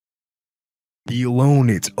Be alone.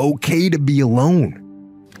 It's okay to be alone.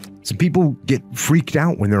 Some people get freaked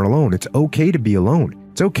out when they're alone. It's okay to be alone.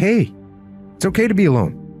 It's okay. It's okay to be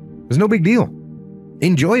alone. There's no big deal.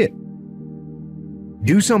 Enjoy it.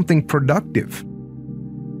 Do something productive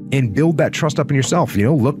and build that trust up in yourself. You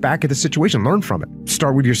know, look back at the situation, learn from it.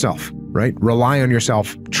 Start with yourself, right? Rely on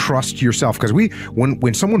yourself, trust yourself. Because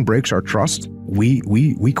when someone breaks our trust, we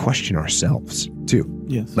question ourselves too.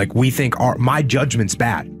 Yes. Like we think my judgment's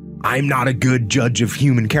bad. I'm not a good judge of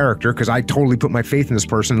human character because I totally put my faith in this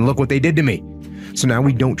person and look what they did to me. So now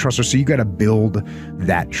we don't trust her. So you got to build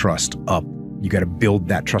that trust up. You got to build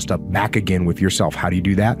that trust up back again with yourself. How do you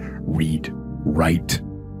do that? Read, write,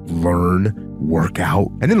 learn, work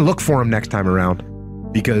out, and then look for them next time around,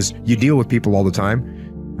 because you deal with people all the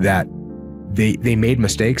time that they made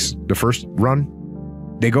mistakes the first run.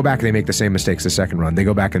 They go back and they make the same mistakes the second run. They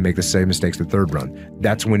go back and make the same mistakes the third run.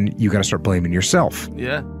 That's when you got to start blaming yourself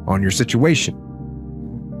on your situation.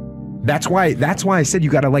 That's why I said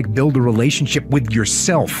you got to like build a relationship with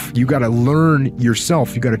yourself. You got to learn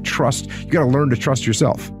yourself. You got to trust. You got to learn to trust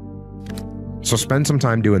yourself. So spend some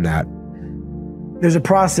time doing that. There's a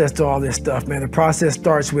process to all this stuff, man. The process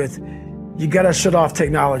starts with, you got to shut off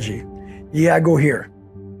technology. You got to go here.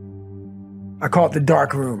 I call it the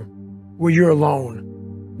dark room, where you're alone.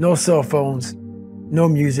 No cell phones, no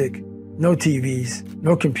music, no TVs,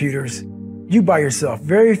 no computers. You by yourself.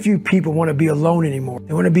 Very few people want to be alone anymore.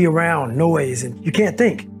 They want to be around noise, and you can't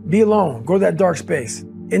think. Be alone. Go to that dark space.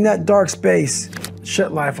 In that dark space,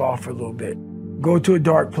 shut life off for a little bit. Go to a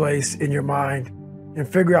dark place in your mind and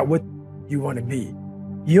figure out what you want to be.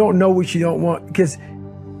 You don't know what you don't want, because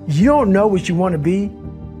you don't know what you want to be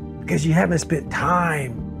because you haven't spent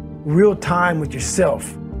time, real time with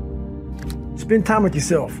yourself. Spend time with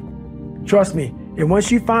yourself. Trust me. And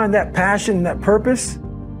once you find that passion and that purpose,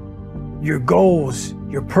 your goals,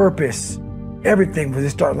 your purpose, everything will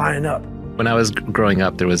just start lining up. When I was growing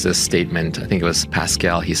up, there was this statement, I think it was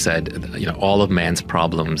Pascal, he said, you know, all of man's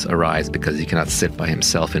problems arise because he cannot sit by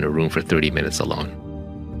himself in a room for 30 minutes alone.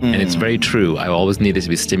 And it's very true. I always needed to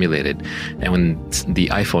be stimulated. And when the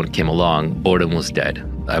iPhone came along, boredom was dead.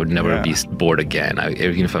 I would never be bored again.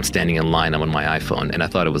 Even if I'm standing in line, I'm on my iPhone. And I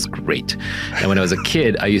thought it was great. And when I was a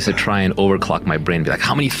kid, I used to try and overclock my brain, be like,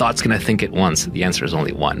 how many thoughts can I think at once? The answer is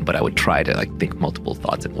only one. But I would try to like think multiple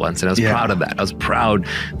thoughts at once. And I was proud of that. I was proud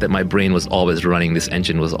that my brain was always running. This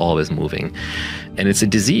engine was always moving. And it's a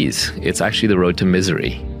disease. It's actually the road to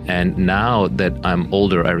misery. And now that I'm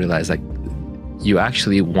older, I realize like, you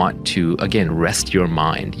actually want to, again, rest your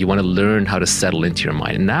mind. You want to learn how to settle into your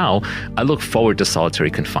mind. And now I look forward to solitary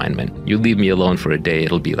confinement. You leave me alone for a day,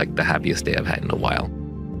 it'll be like the happiest day I've had in a while.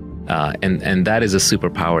 And that is a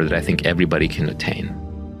superpower that I think everybody can attain.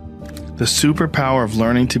 The superpower of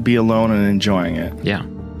learning to be alone and enjoying it. Yeah.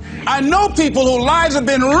 I know people whose lives have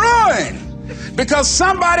been ruined because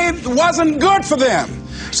somebody wasn't good for them.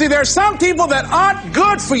 See, there are some people that aren't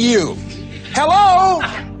good for you. Hello?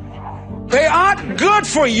 They aren't good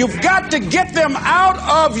for you. You've got to get them out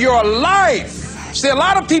of your life. See, a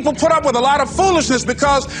lot of people put up with a lot of foolishness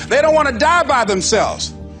because they don't want to die by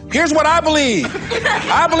themselves. Here's what I believe.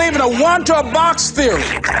 I believe in a one-to-a-box theory.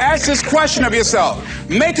 Ask this question of yourself.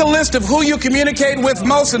 Make a list of who you communicate with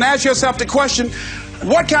most and ask yourself the question,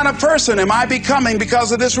 what kind of person am I becoming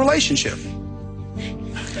because of this relationship?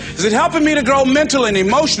 Is it helping me to grow mentally and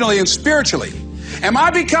emotionally and spiritually? Am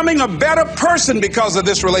I becoming a better person because of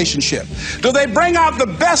this relationship? Do they bring out the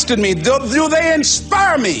best in me? Do they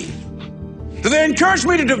inspire me? Do they encourage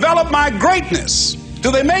me to develop my greatness?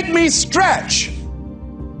 Do they make me stretch?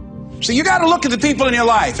 So you got to look at the people in your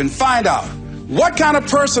life and find out what kind of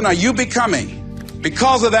person are you becoming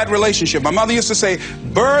because of that relationship. My mother used to say,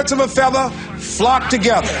 birds of a feather flock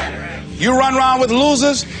together. You run around with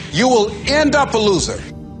losers, you will end up a loser.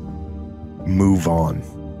 Move on.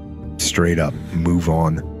 Straight up, move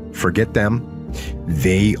on. Forget them.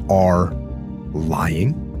 They are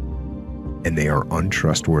lying and they are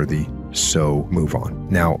untrustworthy. So move on.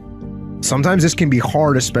 Now, sometimes this can be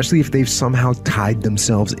hard, especially if they've somehow tied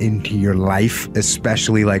themselves into your life,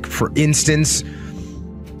 especially like, for instance,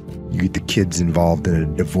 you get the kids involved in a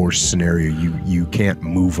divorce scenario. You can't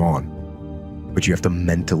move on, but you have to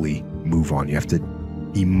mentally move on. You have to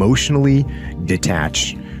emotionally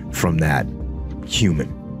detach from that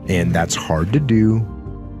human. And that's hard to do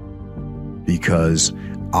because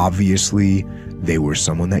obviously they were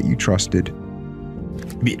someone that you trusted.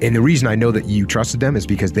 And the reason I know that you trusted them is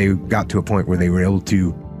because they got to a point where they were able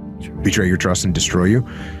to betray your trust and destroy you.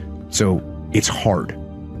 So it's hard.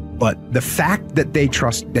 But the fact that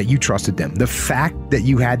you trusted them, the fact that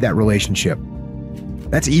you had that relationship,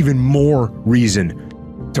 that's even more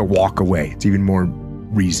reason to walk away. It's even more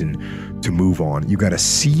reason to move on. You got to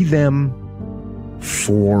see them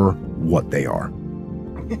for what they are.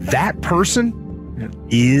 That person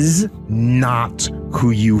is not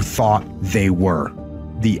who you thought they were.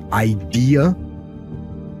 The idea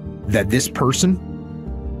that this person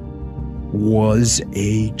was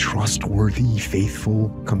a trustworthy, faithful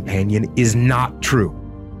companion is not true.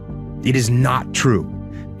 It is not true.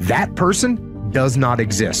 That person does not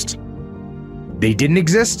exist. They didn't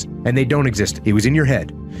exist and they don't exist. It was in your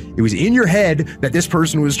head. It was in your head that this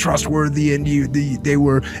person was trustworthy and they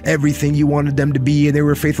were everything you wanted them to be and they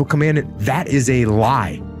were a faithful companion. That is a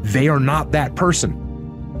lie. They are not that person.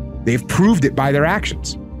 They've proved it by their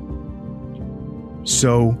actions.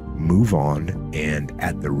 So move on, and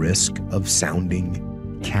at the risk of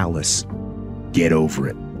sounding callous, get over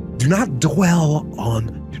it. Do not dwell on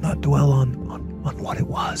what it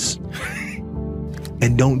was.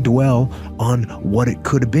 And don't dwell on what it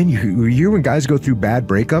could have been. You hear when guys go through bad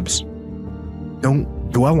breakups?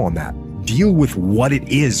 Don't dwell on that. Deal with what it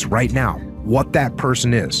is right now, what that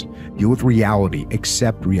person is. Deal with reality,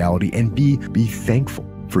 accept reality, and be thankful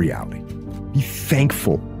for reality. Be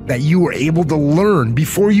thankful that you were able to learn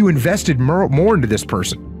before you invested more into this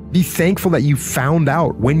person. Be thankful that you found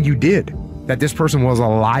out when you did that this person was a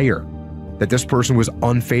liar, that this person was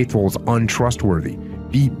unfaithful, was untrustworthy.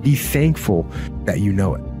 Be thankful that you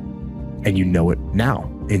know it, and you know it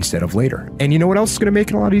now instead of later. And you know what else is going to make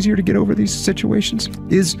it a lot easier to get over these situations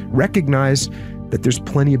is recognize that there's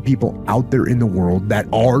plenty of people out there in the world that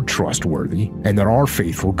are trustworthy and that are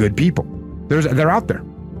faithful, good people. They're out there.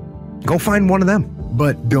 Go find one of them.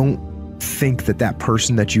 But don't think that that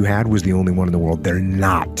person that you had was the only one in the world. They're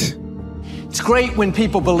not. It's great when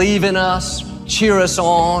people believe in us, cheer us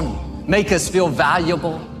on, make us feel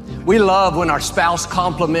valuable. We love when our spouse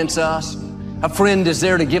compliments us. A friend is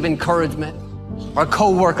there to give encouragement. Our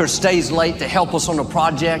coworker stays late to help us on a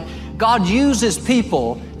project. God uses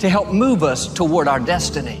people to help move us toward our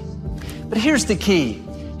destiny. But here's the key.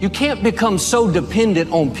 You can't become so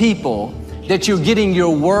dependent on people that you're getting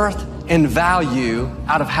your worth and value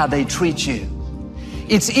out of how they treat you.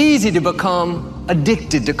 It's easy to become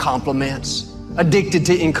addicted to compliments, addicted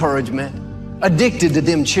to encouragement, addicted to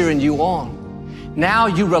them cheering you on. Now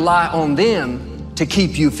you rely on them to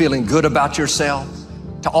keep you feeling good about yourself,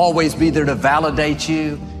 to always be there to validate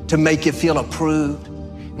you, to make you feel approved.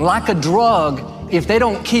 Like a drug, if they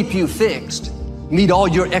don't keep you fixed, meet all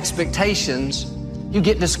your expectations, you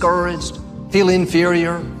get discouraged, feel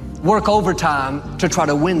inferior, work overtime to try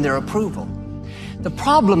to win their approval. The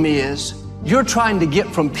problem is you're trying to get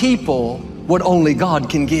from people what only God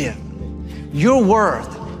can give. Your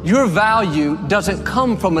worth, your value doesn't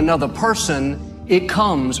come from another person, it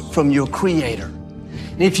comes from your Creator.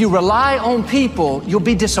 And if you rely on people, you'll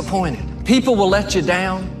be disappointed. People will let you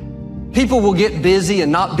down. People will get busy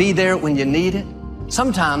and not be there when you need it.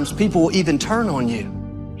 Sometimes people will even turn on you.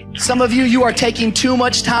 Some of you are taking too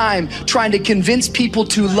much time trying to convince people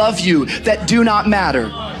to love you that do not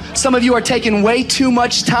matter. Some of you are taking way too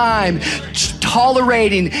much time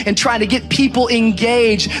tolerating and trying to get people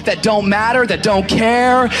engaged that don't matter, that don't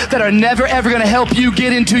care, that are never ever going to help you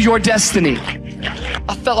get into your destiny.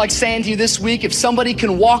 I felt like saying to you this week, if somebody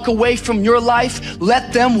can walk away from your life,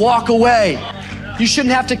 let them walk away. You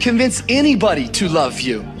shouldn't have to convince anybody to love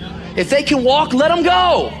you. If they can walk, let them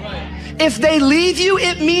go. If they leave you,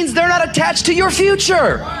 it means they're not attached to your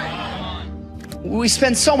future. We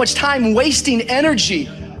spend so much time wasting energy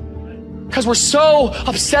because we're so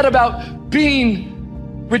upset about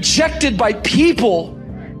being rejected by people.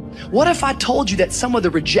 What if I told you that some of the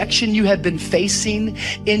rejection you have been facing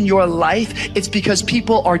in your life, it's because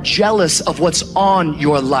people are jealous of what's on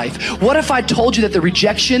your life? What if I told you that the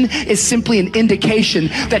rejection is simply an indication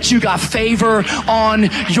that you got favor on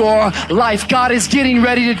your life? God is getting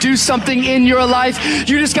ready to do something in your life.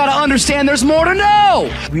 You just got to understand there's more to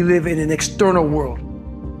know. We live in an external world.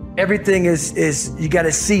 Everything is you got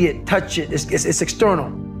to see it, touch it. It's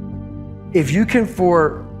external. If you can,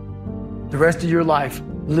 for the rest of your life,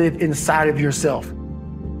 live inside of yourself.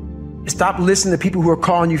 Stop listening to people who are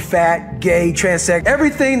calling you fat, gay, transex.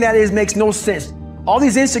 Everything that is makes no sense. All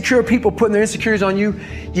these insecure people putting their insecurities on you,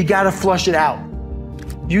 you gotta flush it out.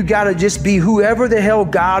 You gotta just be whoever the hell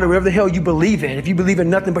God or whatever the hell you believe in. If you believe in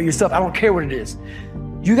nothing but yourself, I don't care what it is.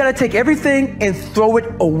 You gotta take everything and throw it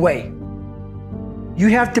away. You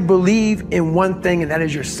have to believe in one thing, and that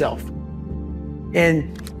is yourself.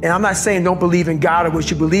 And I'm not saying don't believe in God or what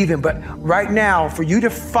you believe in, but right now, for you to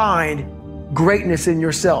find greatness in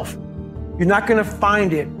yourself, you're not gonna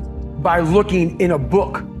find it by looking in a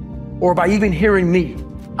book or by even hearing me.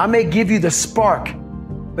 I may give you the spark,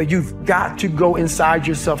 but you've got to go inside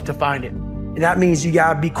yourself to find it. And that means you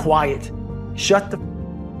gotta be quiet.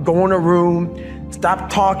 Go in a room, stop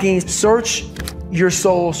talking, search your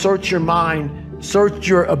soul, search your mind, search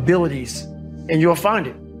your abilities, and you'll find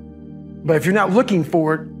it. But if you're not looking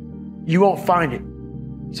for it, you won't find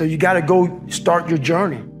it. So you gotta go start your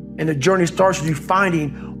journey. And the journey starts with you finding,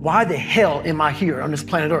 why the hell am I here on this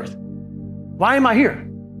planet Earth? Why am I here?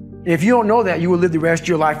 And if you don't know that, you will live the rest of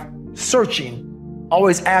your life searching,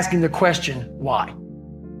 always asking the question, why?